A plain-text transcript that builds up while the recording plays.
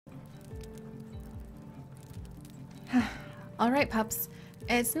Alright, pups.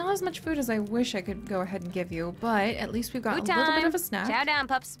 It's not as much food as I wish I could go ahead and give you, but at least we've got a little bit of a snack. Chow down,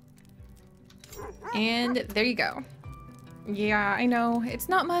 pups. And there you go. Yeah, I know. It's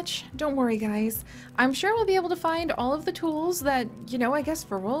not much. Don't worry, guys. I'm sure we'll be able to find all of the tools that, you know, I guess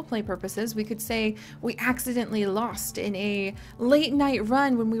for roleplay purposes, we could say we accidentally lost in a late night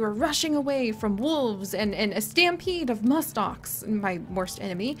run when we were rushing away from wolves and a stampede of muskox, my worst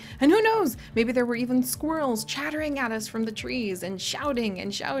enemy. And who knows, maybe there were even squirrels chattering at us from the trees and shouting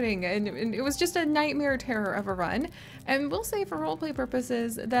and shouting. And it was just a nightmare terror of a run. And we'll say for roleplay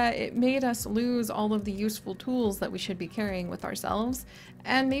purposes that it made us lose all of the useful tools that we should be carrying with ourselves,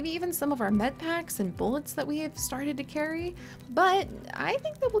 and maybe even some of our med packs and bullets that we have started to carry. But I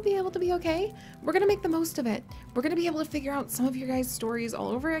think that we'll be able to be okay. We're gonna make the most of it. We're gonna be able to figure out some of your guys' stories all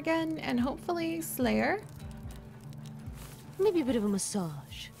over again, and hopefully Slayer, Maybe a bit of a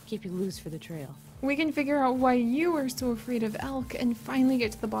massage. Keep you loose for the trail. we can figure out why you are so afraid of elk and finally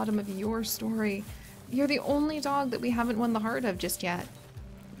get to the bottom of your story. You're the only dog that we haven't won the heart of just yet.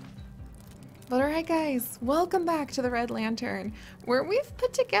 But alright guys, welcome back to the Red Lantern, where we've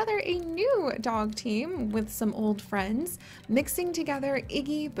put together a new dog team with some old friends, mixing together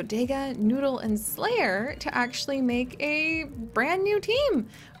Iggy, Bodega, Noodle, and Slayer to actually make a brand new team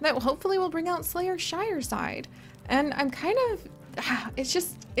that hopefully will bring out Slayer's Shire side. And I'm kind of,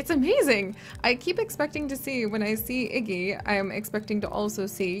 it's amazing. I keep expecting to see, when I see Iggy, I'm expecting to also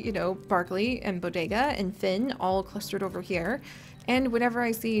see, you know, Barkley and Bodega and Finn all clustered over here. And whenever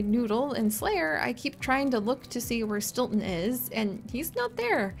I see Noodle and Slayer, I keep trying to look to see where Stilton is, and he's not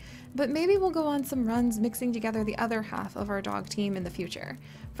there. But maybe we'll go on some runs mixing together the other half of our dog team in the future.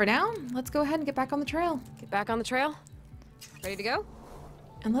 For now, let's go ahead and get back on the trail. Get back on the trail? Ready to go?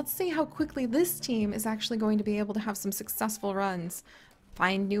 And let's see how quickly this team is actually going to be able to have some successful runs.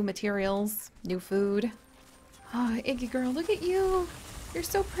 Find new materials, new food. Ah, Iggy girl, look at you. You're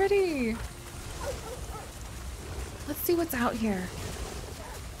so pretty. Let's see what's out here.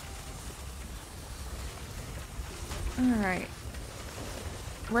 Alright.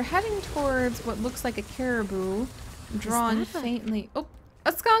 We're heading towards what looks like a caribou, drawn faintly. Oh,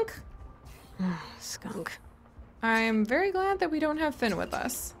 a skunk! Skunk. I'm very glad that we don't have Finn with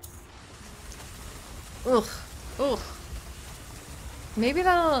us. Ugh. Ugh. Maybe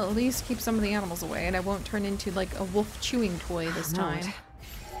that'll at least keep some of the animals away and I won't turn into like a wolf chewing toy this time.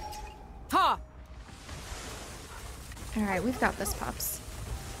 Ha! Alright, we've got this, pups.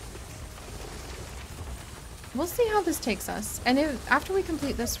 We'll see how this takes us. And if, after we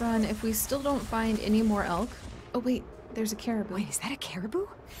complete this run, if we still don't find any more elk... Oh wait, there's a caribou. Wait, is that a caribou?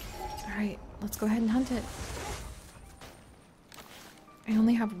 Alright, let's go ahead and hunt it. I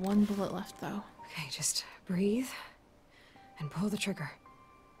only have one bullet left though. Okay, just breathe and pull the trigger.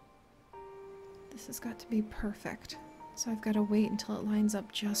 This has got to be perfect. So I've got to wait until it lines up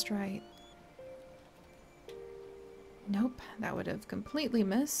just right. Nope, that would have completely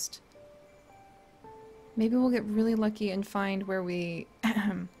missed. Maybe we'll get really lucky and find where we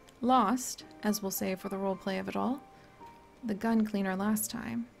lost, as we'll say for the roleplay of it all, the gun cleaner last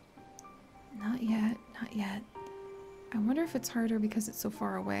time. Not yet, not yet. I wonder if it's harder because it's so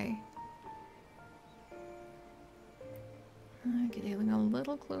far away. Getting a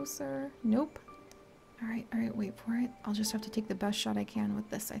little closer. Nope. Alright, wait for it. I'll just have to take the best shot I can with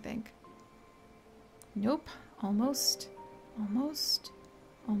this, I think. Nope. Almost. Almost.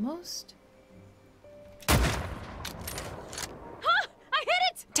 Almost. Ha! I hit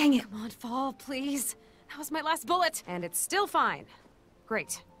it! Dang it! Come on, fall, please. That was my last bullet. And it's still fine.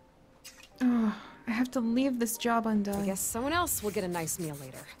 Great. Oh, I have to leave this job undone. I guess someone else will get a nice meal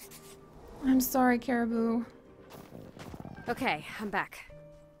later. I'm sorry, Caribou. Okay, I'm back.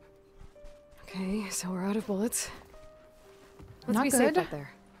 Okay, so we're out of bullets. Let's Not be good. safe up there.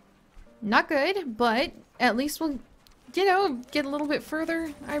 Not good, but at least we'll, you know, get a little bit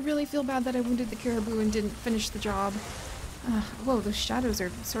further. I really feel bad that I wounded the caribou and didn't finish the job. Whoa, those shadows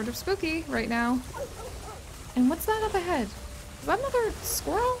are sort of spooky right now. And what's that up ahead? Is that another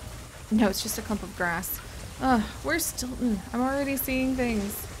squirrel? No, it's just a clump of grass. Where's Stilton? I'm already seeing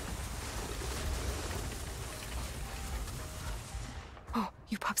things. Oh,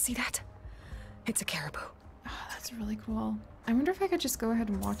 you pups see that? It's a caribou. Oh, that's really cool. I wonder if I could just go ahead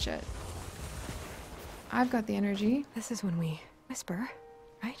and watch it. I've got the energy. This is when we whisper,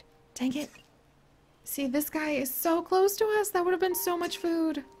 right? Dang it. See, this guy is so close to us. That would have been so much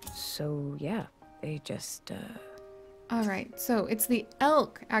food. So, yeah, they just, Alright, so it's the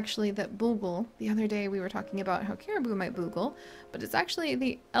elk, actually, that boogle. The other day we were talking about how caribou might boogle, but it's actually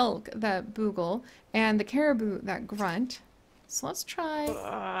the elk that boogle and the caribou that grunt. So let's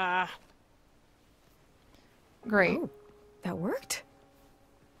try... Great. Oh, that worked.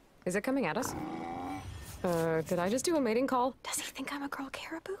 Is it coming at us? Did I just do a mating call? Does he think I'm a girl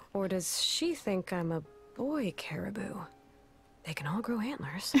caribou? Or does she think I'm a boy caribou? They can all grow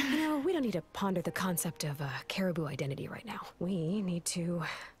antlers. You know, we don't need to ponder the concept of caribou identity right now. We need to...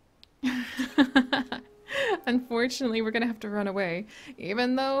 Unfortunately, we're gonna have to run away.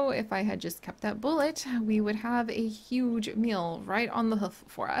 Even though if I had just kept that bullet, we would have a huge meal right on the hoof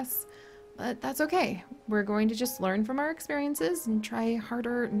for us. But that's okay. We're going to just learn from our experiences and try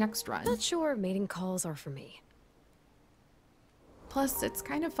harder next run. Not sure mating calls are for me. Plus, it's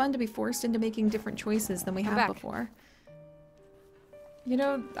kind of fun to be forced into making different choices than we have before. You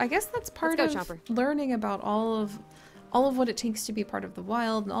know, I guess that's part of learning about all of what it takes to be part of the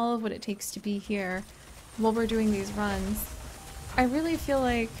wild and all of what it takes to be here while we're doing these runs. I really feel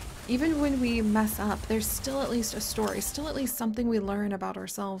like even when we mess up, there's still at least a story, still at least something we learn about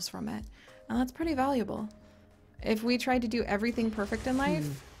ourselves from it. And that's pretty valuable. If we tried to do everything perfect in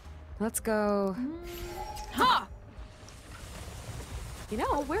life... Let's go... Ha! You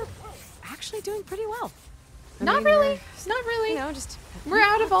know, we're actually doing pretty well. Not really. Not really. You know, just we're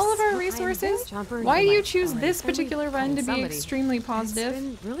out of all of our resources. Why do you choose this particular run to be extremely positive? It's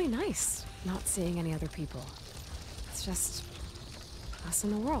been really nice not seeing any other people. It's just us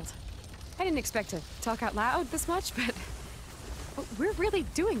in the world. I didn't expect to talk out loud this much, but we're really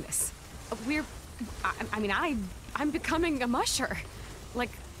doing this. I'm becoming a musher. Like,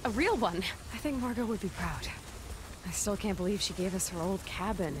 a real one. I think Margot would be proud. I still can't believe she gave us her old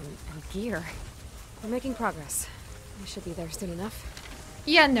cabin and gear. We're making progress. We should be there soon enough.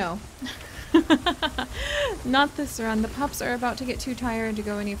 Yeah, no. Not this run. The pups are about to get too tired to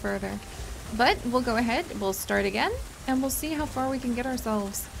go any further. But we'll go ahead, we'll start again, and we'll see how far we can get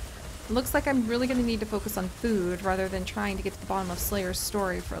ourselves. Looks like I'm really going to need to focus on food rather than trying to get to the bottom of Slayer's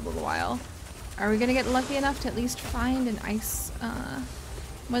story for a little while. Are we going to get lucky enough to at least find an ice,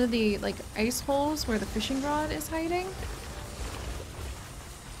 one of the, like, ice holes where the fishing rod is hiding?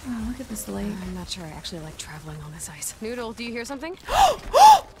 Oh, look at this lake. I'm not sure I actually like traveling on this ice. Noodle, do you hear something?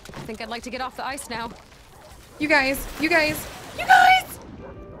 I think I'd like to get off the ice now. You guys! You guys! You guys!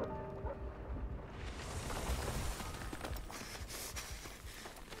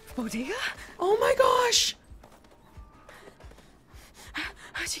 Bodega? Oh my gosh!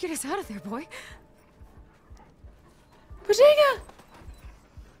 How'd you get us out of there, boy? Bodega!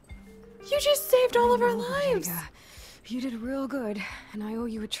 You just saved all of our lives! Bodega. You did real good, and I owe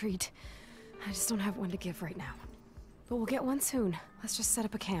you a treat. I just don't have one to give right now. But we'll get one soon. Let's just set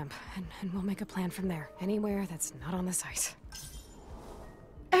up a camp, and we'll make a plan from there. Anywhere that's not on this ice.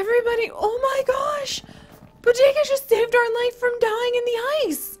 Everybody, oh my gosh! Bodega just saved our life from dying in the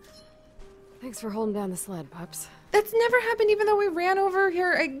ice! Thanks for holding down the sled, pups. That's never happened even though we ran over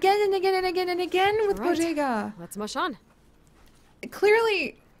here again and again and again and again with Bodega. Let's mush on.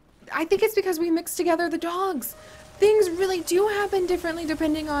 Clearly, I think it's because we mixed together the dogs. Things really do happen differently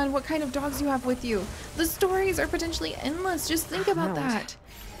depending on what kind of dogs you have with you. The stories are potentially endless. Just think about that.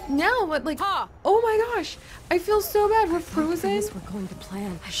 Now, what, like, oh my gosh, I feel so bad. We're frozen. We're going to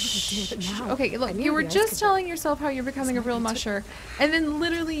plan. Now. Okay, look, you were just telling yourself how you're becoming a real musher, and then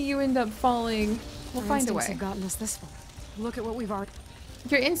literally you end up falling. We'll find a way. Have gotten us this far. Look at what we've already.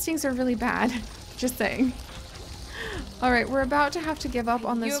 Your instincts are really bad. Just saying. All right, we're about to have to give up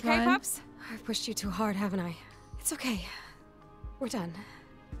on this run. You okay, pups? I've pushed you too hard, haven't I? It's okay. We're done.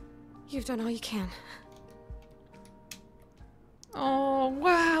 You've done all you can. Oh,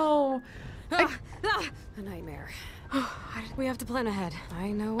 wow. A nightmare. We have to plan ahead.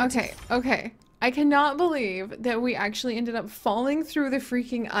 I know. Okay. I cannot believe that we actually ended up falling through the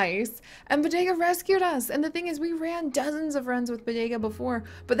freaking ice and Bodega rescued us. And the thing is, we ran dozens of runs with Bodega before,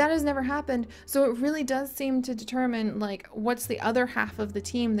 but that has never happened. So it really does seem to determine, like, what's the other half of the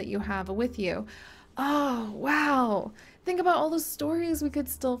team that you have with you. Oh, wow. Think about all the stories we could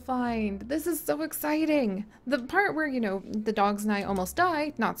still find. This is so exciting. The part where, you know, the dogs and I almost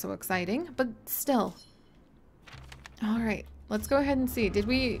died, not so exciting, but still. All right, let's go ahead and see. Did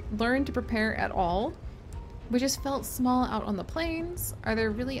we learn to prepare at all? We just felt small out on the plains. Are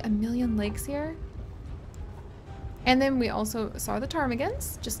there really a million lakes here? And then we also saw the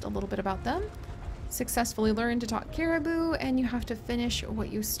ptarmigans, just a little bit about them. Successfully learned to talk caribou, and you have to finish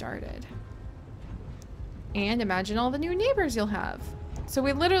what you started. And imagine all the new neighbors you'll have. So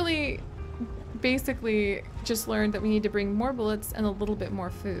we literally basically just learned that we need to bring more bullets and a little bit more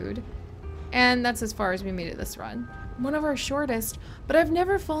food. And that's as far as we made it this run. One of our shortest, but I've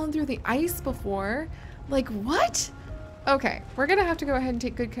never fallen through the ice before. Like, what? Okay, we're gonna have to go ahead and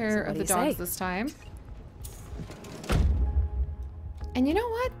take good care of the dogs this time. And you know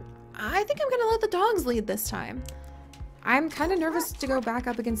what? I think I'm gonna let the dogs lead this time. I'm kind of nervous to go back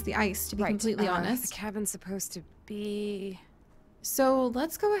up against the ice, to be completely honest. The cabin's supposed to be... So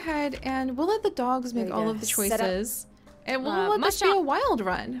let's go ahead and we'll let the dogs make all of the choices. And we'll let this be a wild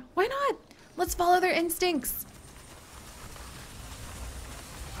run. Why not? Let's follow their instincts.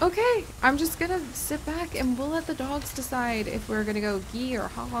 Okay, I'm just gonna sit back and we'll let the dogs decide if we're gonna go gee or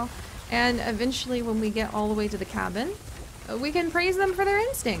ha-ha. And eventually when we get all the way to the cabin, we can praise them for their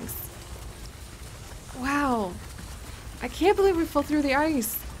instincts. Wow. I can't believe we fell through the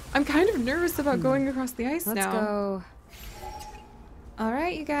ice. I'm kind of nervous about going across the ice now. Let's go.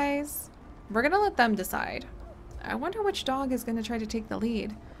 Alright, you guys. We're gonna let them decide. I wonder which dog is gonna try to take the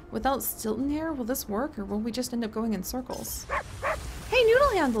lead. Without Stilton here, will this work or will we just end up going in circles? Hey, Noodle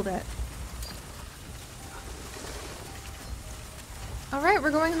handled it. Alright,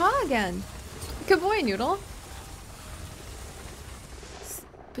 we're going ha again. Good boy, Noodle.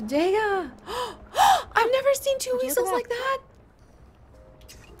 Bodega. I've never seen two weasels like that.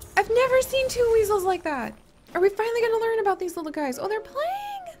 I've never seen two weasels like that. Are we finally gonna learn about these little guys? Oh, they're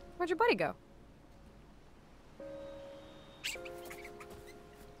playing. Where'd your buddy go?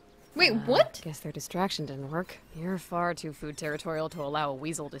 Wait, what? Guess their distraction didn't work. You're far too food territorial to allow a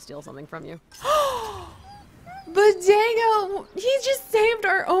weasel to steal something from you. Bodega! He just saved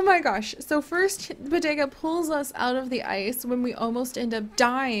our... Oh my gosh. So first, Bodega pulls us out of the ice when we almost end up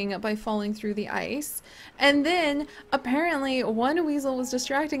dying by falling through the ice. And then, apparently, one weasel was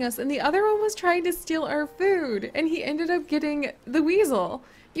distracting us and the other one was trying to steal our food. And he ended up getting the weasel.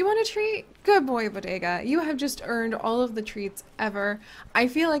 You want a treat? Good boy, Bodega. You have just earned all of the treats ever. I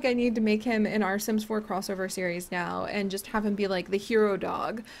feel like I need to make him in our Sims 4 crossover series now and just have him be like the hero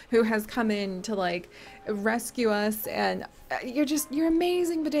dog who has come in to like rescue us. And you're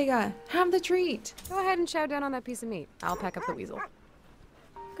amazing, Bodega. Have the treat. Go ahead and chow down on that piece of meat. I'll pack up the weasel.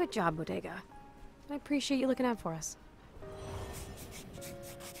 Good job, Bodega. I appreciate you looking out for us.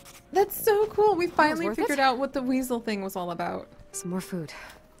 That's so cool. We finally figured out what the weasel thing was all about. Some more food.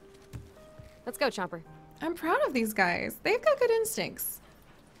 Let's go, Chomper. I'm proud of these guys. They've got good instincts.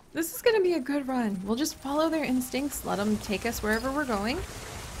 This is going to be a good run. We'll just follow their instincts, let them take us wherever we're going.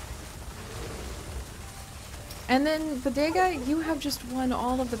 And then, Bodega, you have just won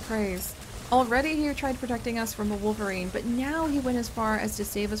all of the praise. Already he tried protecting us from a Wolverine, but now he went as far as to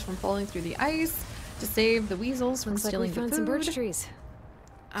save us from falling through the ice, to save the weasels from stealing the food. Found some birch trees.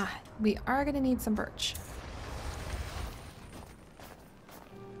 Ah, we are going to need some birch.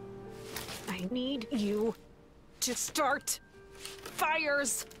 I need you to start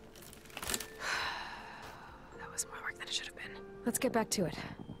fires. That was more work than it should have been. Let's get back to it.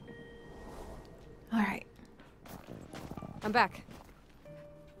 All right. I'm back.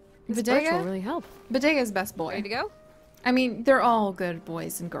 This Bodega birch will really help. Bodega's best boy. Ready to go? I mean, they're all good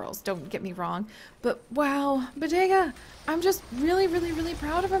boys and girls, don't get me wrong. But wow, Bodega, I'm just really, really, really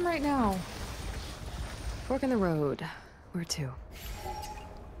proud of him right now. Fork in the road. Where to?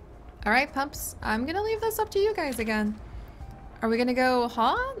 Alright, pups, I'm gonna leave this up to you guys again. Are we gonna go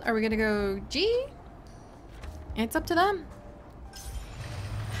ha? Are we gonna go G? It's up to them.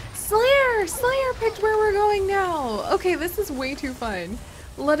 Slayer! Slayer picked where we're going now! Okay, this is way too fun.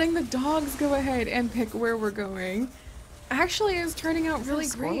 Letting the dogs go ahead and pick where we're going actually is turning out really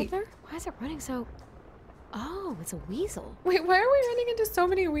great. There? Why is it running so... Oh, it's a weasel. Wait, why are we running into so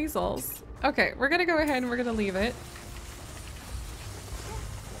many weasels? Okay, we're gonna go ahead and we're gonna leave it.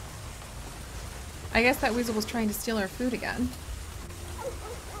 I guess that weasel was trying to steal our food again.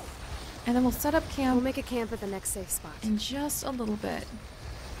 And then we'll set up camp. We'll make a camp at the next safe spot. In just a little bit.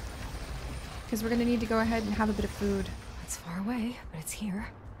 Because we're gonna need to go ahead and have a bit of food. It's far away, but it's here.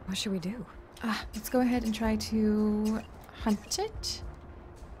 What should we do? Let's go ahead and try to hunt it.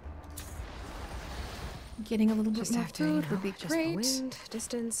 Getting a little bit more food would be great. Just the wind,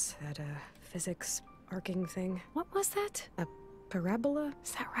 distance, that physics arcing thing. What was that? A parabola?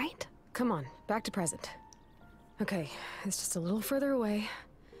 Is that right? Come on, back to present. Okay, it's just a little further away.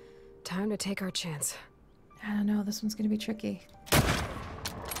 Time to take our chance. I don't know, this one's gonna be tricky.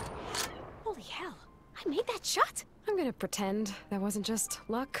 Holy hell, I made that shot! I'm gonna pretend that wasn't just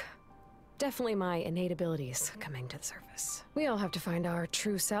luck. Definitely my innate abilities coming to the surface. We all have to find our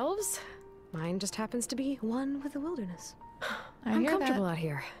true selves. Mine just happens to be one with the wilderness. I'm comfortable out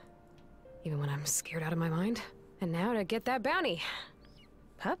here, even when I'm scared out of my mind. And now to get that bounty.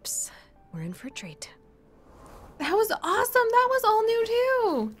 Pups, we're in for a treat. That was awesome! That was all new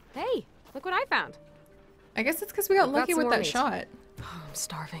too! Hey, look what I found. I guess it's because we got lucky with that shot. Oh, I'm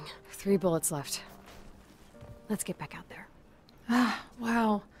starving. 3 bullets left. Let's get back out there.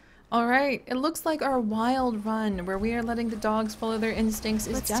 Wow. All right, it looks like our wild run, where we are letting the dogs follow their instincts,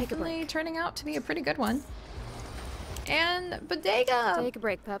 is definitely turning out to be a pretty good one. And Bodega! Take a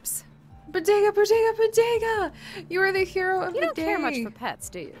break, pups. Bodega, Bodega, Bodega! You are the hero of the day. You don't care much for pets,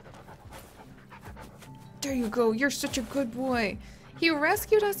 do you? There you go, you're such a good boy. He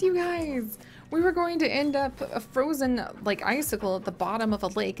rescued us, you guys. We were going to end up a frozen, like, icicle at the bottom of a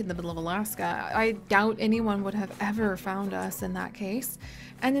lake in the middle of Alaska. I doubt anyone would have ever found us in that case.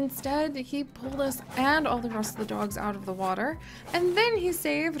 And instead, he pulled us and all the rest of the dogs out of the water. And then he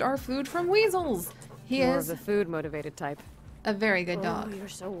saved our food from weasels. He More is of the food-motivated type. a very good dog. Oh, you're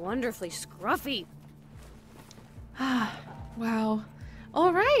so wonderfully scruffy. Wow.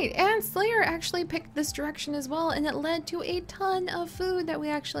 All right, and Slayer actually picked this direction as well, and it led to a ton of food that we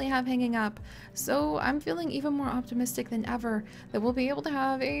actually have hanging up. So I'm feeling even more optimistic than ever that we'll be able to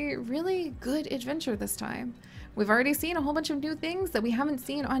have a really good adventure this time. We've already seen a whole bunch of new things that we haven't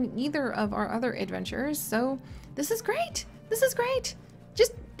seen on either of our other adventures, so this is great. This is great.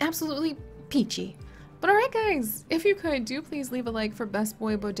 Just absolutely peachy. But alright guys, if you could, do please leave a like for Best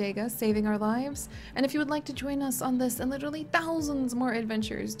Boy Bodega saving our lives. And if you would like to join us on this and literally thousands more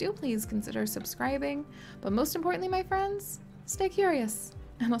adventures, do please consider subscribing. But most importantly, my friends, stay curious.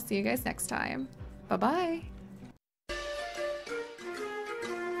 And I'll see you guys next time. Bye-bye.